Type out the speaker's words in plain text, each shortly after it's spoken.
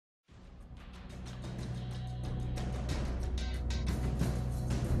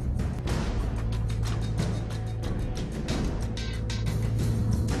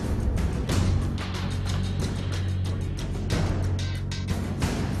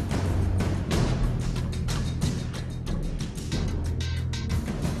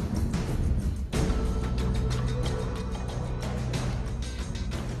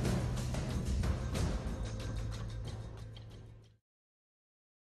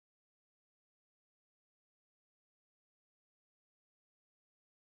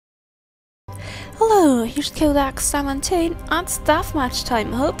Here's Codex 17. It's deathmatch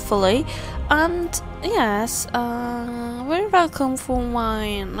time, hopefully. And yes, very welcome for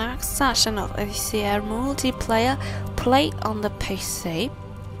my next session of ACR multiplayer play on the PC.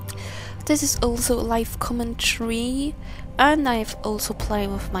 This is also live commentary, and I've also played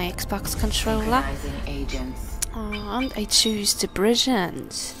with my Xbox controller. And I choose the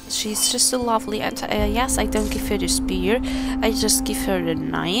Brilliant. She's just so lovely, and yes, I don't give her the spear. I just give her the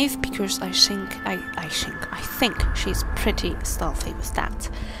knife because I think she's pretty stealthy with that.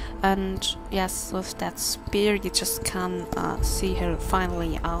 And yes, with that spear, you just can see her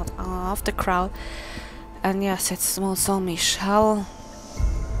finally out of the crowd. And yes, it's small zombie shell.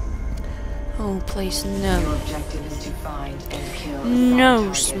 Oh, please, no. Your objective is to find and kill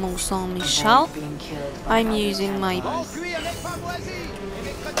No, small zombie shell. I'm using my...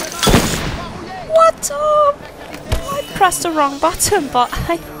 What? I pressed the wrong button, but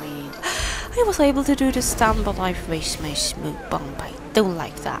I was able to do the stand, but I waste my smoke bomb. I don't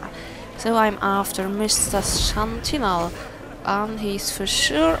like that. So I'm after Mr. Sentinel, and he's for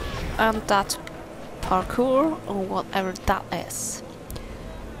sure on that parkour, or whatever that is.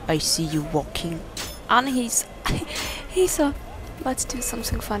 I see you walking, and he's let's do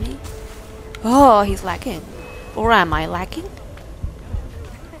something funny. Oh, he's lagging, or am I lagging?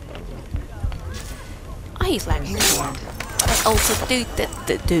 Oh, he's lagging. I also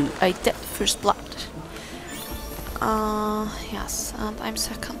I did first blood. Yes, and I'm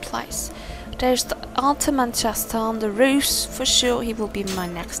second place. There's the ultimate chest on the roof. For sure, he will be my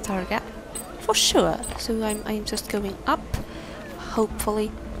next target. For sure. So I'm just going up.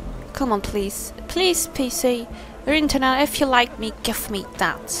 Hopefully. Come on, please. Please, PC. Or internet, if you like me, give me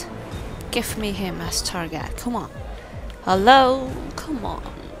that. Give me him as target. Come on. Hello? Come on.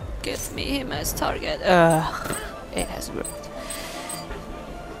 Give me him as target. Ugh. It has worked.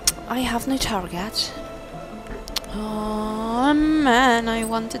 I have no target. Oh man, I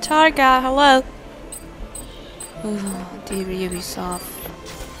want a target. Hello? Oh, dear Ubisoft.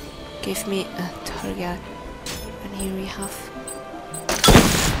 Give me a target. And here we have...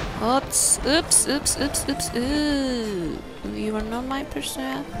 Oops. Ooh, you are not my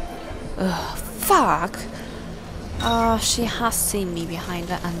person. Ugh, fuck. Oh, she has seen me behind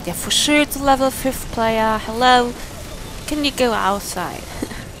her, and yeah, for sure it's a level 5th player. Hello? Can you go outside?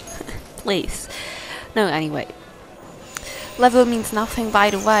 Please. No, anyway. Level means nothing,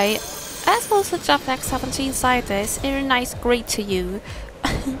 by the way. As also Deathmatch 17 side this. Very nice, great to you.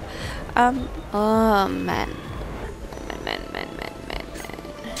 Oh man.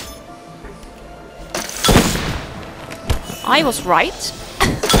 I was right.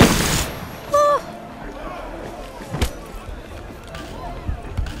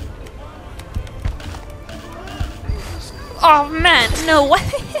 Oh man, no way.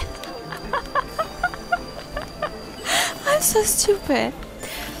 I'm so stupid.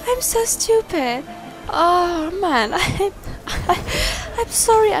 I'm so stupid. Oh man, I'm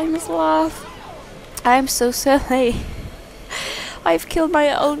sorry, I must laugh. I'm so silly. I've killed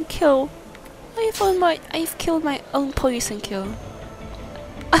my own kill. I've killed my own poison kill.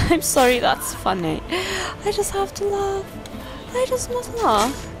 I'm sorry, that's funny. I just have to laugh. I just must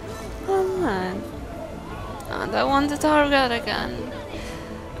laugh. Oh man. And I want the target again.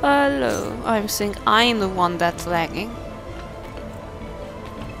 Hello. I'm saying I'm the one that's lagging.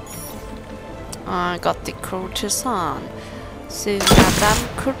 I got the courtesan. So, Madame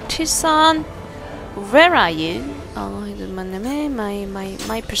Courtesan, where are you? Oh,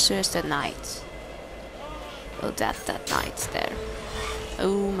 my pursuer is the knight. Oh, that knight's there.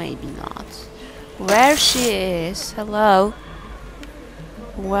 Oh, maybe not. Where she is? Hello.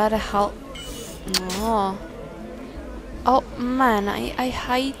 Where the hell? Oh. Oh man, I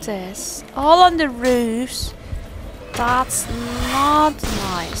hate this. All on the roofs. That's not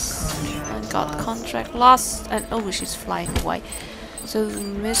nice. I got contract lost, and oh, she's flying away. So,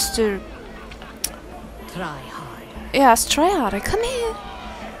 Mr. Try harder. Yes, try harder. Come here.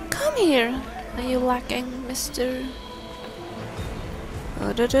 Come here. Are you lagging, Mr.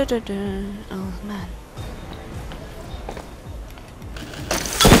 Oh, oh man.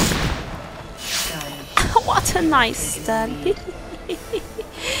 What a nice stand.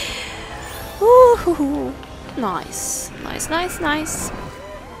 Ooh, nice. Nice.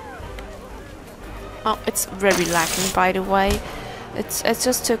 Oh, it's very lacking, by the way. It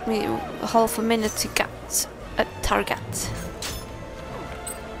just took me half a minute to get a target.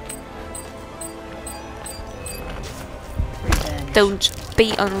 Don't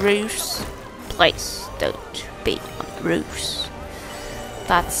be on roofs. Please, don't be on roofs.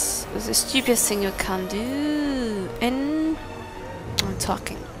 That's the stupidest thing you can do. I'm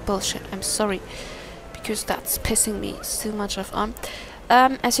talking bullshit. I'm sorry. because that's pissing me so much off.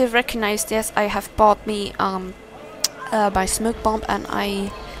 As you've recognized, yes, I have bought me my smoke bomb, and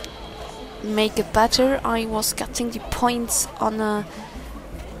I make it better. I was getting the points on a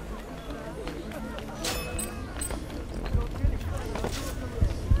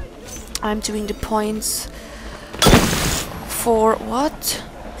I'm doing the points for what?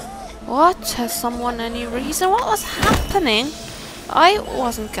 What? Has someone any reason? What was happening? I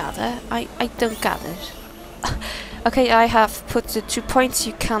wasn't gather. I don't gather. Okay, I have put the 2 points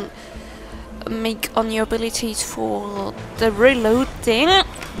you can make on your abilities for the reloading.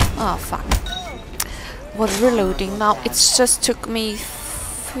 Oh fuck. Was reloading. Now it's just took me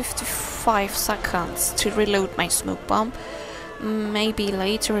 55 seconds to reload my smoke bomb. Maybe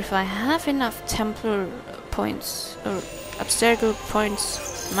later, if I have enough Templar points or Abstergo points,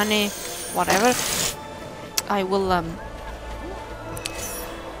 money, whatever, I will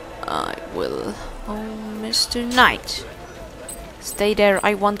oh, Mr. Knight, stay there.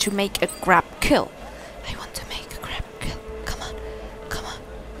 I want to make a grab kill. I want to make a grab kill. Come on, come on,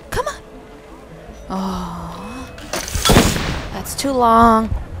 come on. Oh, that's too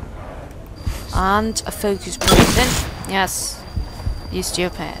long. And a focus poison. Yes. You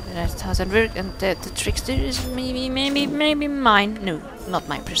stupid. That doesn't work, and the trickster is maybe mine. No, not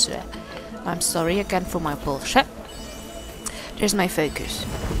my pursuer. I'm sorry again for my bullshit. There's my focus.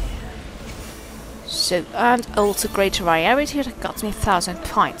 So, and also greater variety, that got me 1000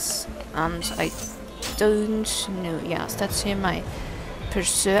 points. And I don't know, yes, that's here my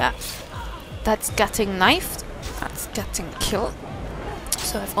pursuer. That's getting knifed, that's getting killed.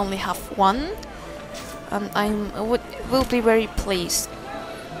 So I only have one. And I will be very pleased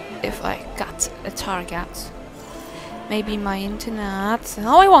if I got a target. Maybe my internet.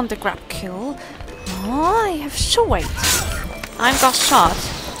 Oh, I want the grab kill. Oh, I have short. I got shot.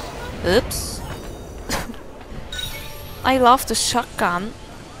 Oops. I love the shotgun,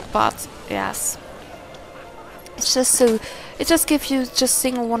 but yes, it's just so. It just gives you just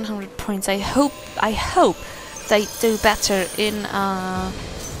single 100 points. I hope they do better in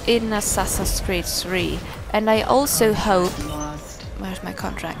Assassin's Creed 3, and I also hope. Where's my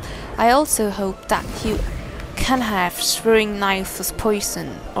contract? I also hope that you can have throwing knives as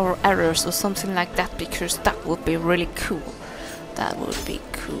poison or arrows or something like that, because that would be really cool. That would be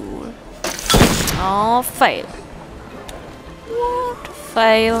cool. Oh, fail. What?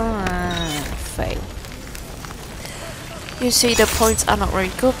 Fail. Fail. You see, the points are not very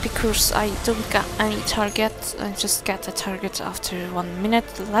good because I don't get any target. I just get a target after 1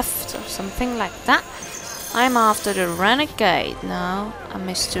 minute left or something like that. I'm after the renegade now.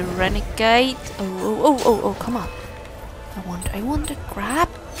 Mr. Renegade. Oh, come on. I want to grab.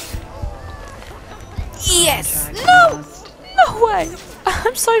 Yes! No! No way!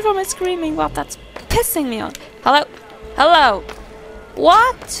 I'm sorry for my screaming, but that's pissing me off. Hello? Hello?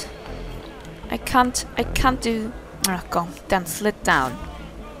 What? I can't do. Oh, go. Then slid down.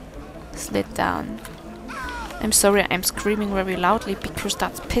 Slid down. I'm sorry, I'm screaming very loudly because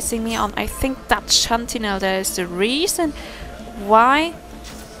that's pissing me on. I think that Sentinel there is the reason why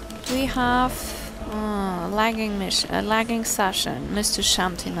we have lagging session. Mr.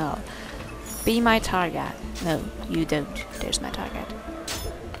 Sentinel, be my target. No, you don't. There's my target.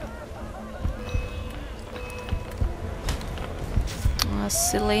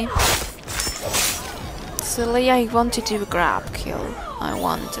 Silly. Silly, I want to do a grab kill. I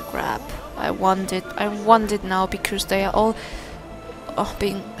want to grab. I want it now because they are all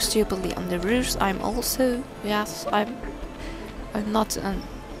being stupidly on the roofs. I'm also, yes, I'm not I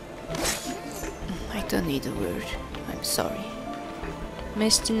don't need a word. I'm sorry.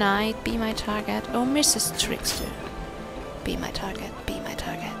 Mr. Knight, be my target. Oh, Mrs. Trickster. Be my target, be my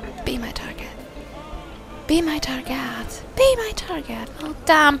target, be my target. Be my target, be my target. Oh,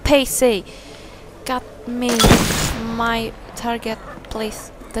 damn, Pacey. Got me. My target,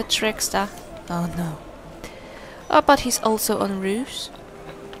 please. The trickster. Oh no. Oh, but he's also on roofs.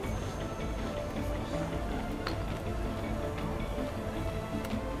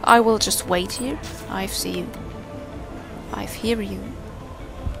 I will just wait here. I see you. I hear you.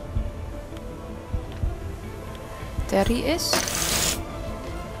 There he is.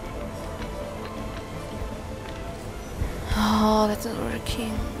 Oh, that's not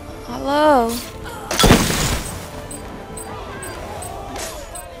working. Hello.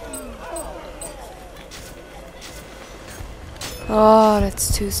 Oh,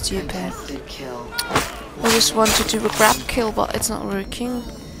 that's too stupid. I just want to do a grab kill, but it's not working.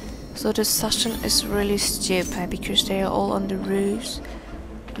 So this session is really stupid because they are all on the roofs.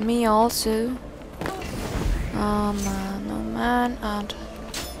 Me also. Oh man, and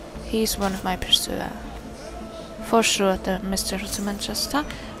he's one of my pursuer. For sure, the Mr. to Manchester.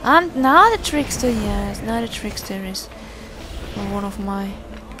 And now the Trickster, yes, now the Trickster is one of my...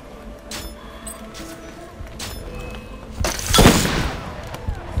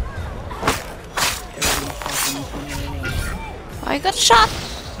 I got shot!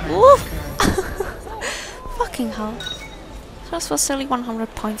 Woo! Fucking hell. Just for silly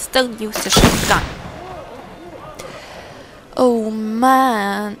 100 points, don't use the shotgun. Oh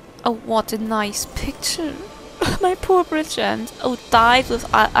man! Oh, what a nice picture! My poor Bridget. Oh, died with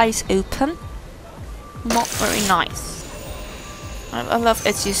eyes open. Not very nice. I love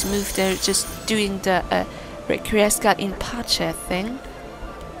Ezio's smooth there, just doing the Requiescat in Pace thing.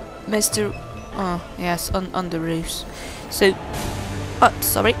 Mr. Oh, yes, on the roofs. So,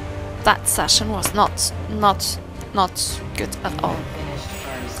 sorry, that session was not good at all.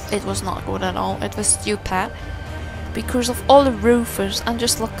 It was not good at all. It was stupid because of all the roofers. And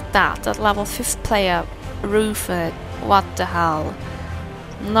just look at that level 5th player roofer. What the hell?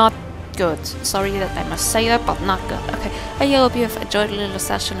 Not good. Sorry that I must say that, but not good. Okay, I hope you have enjoyed the little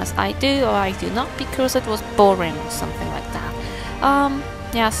session as I do, or I do not, because it was boring, something like that.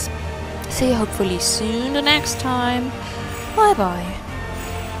 Yes. See you hopefully soon the next time. Bye bye.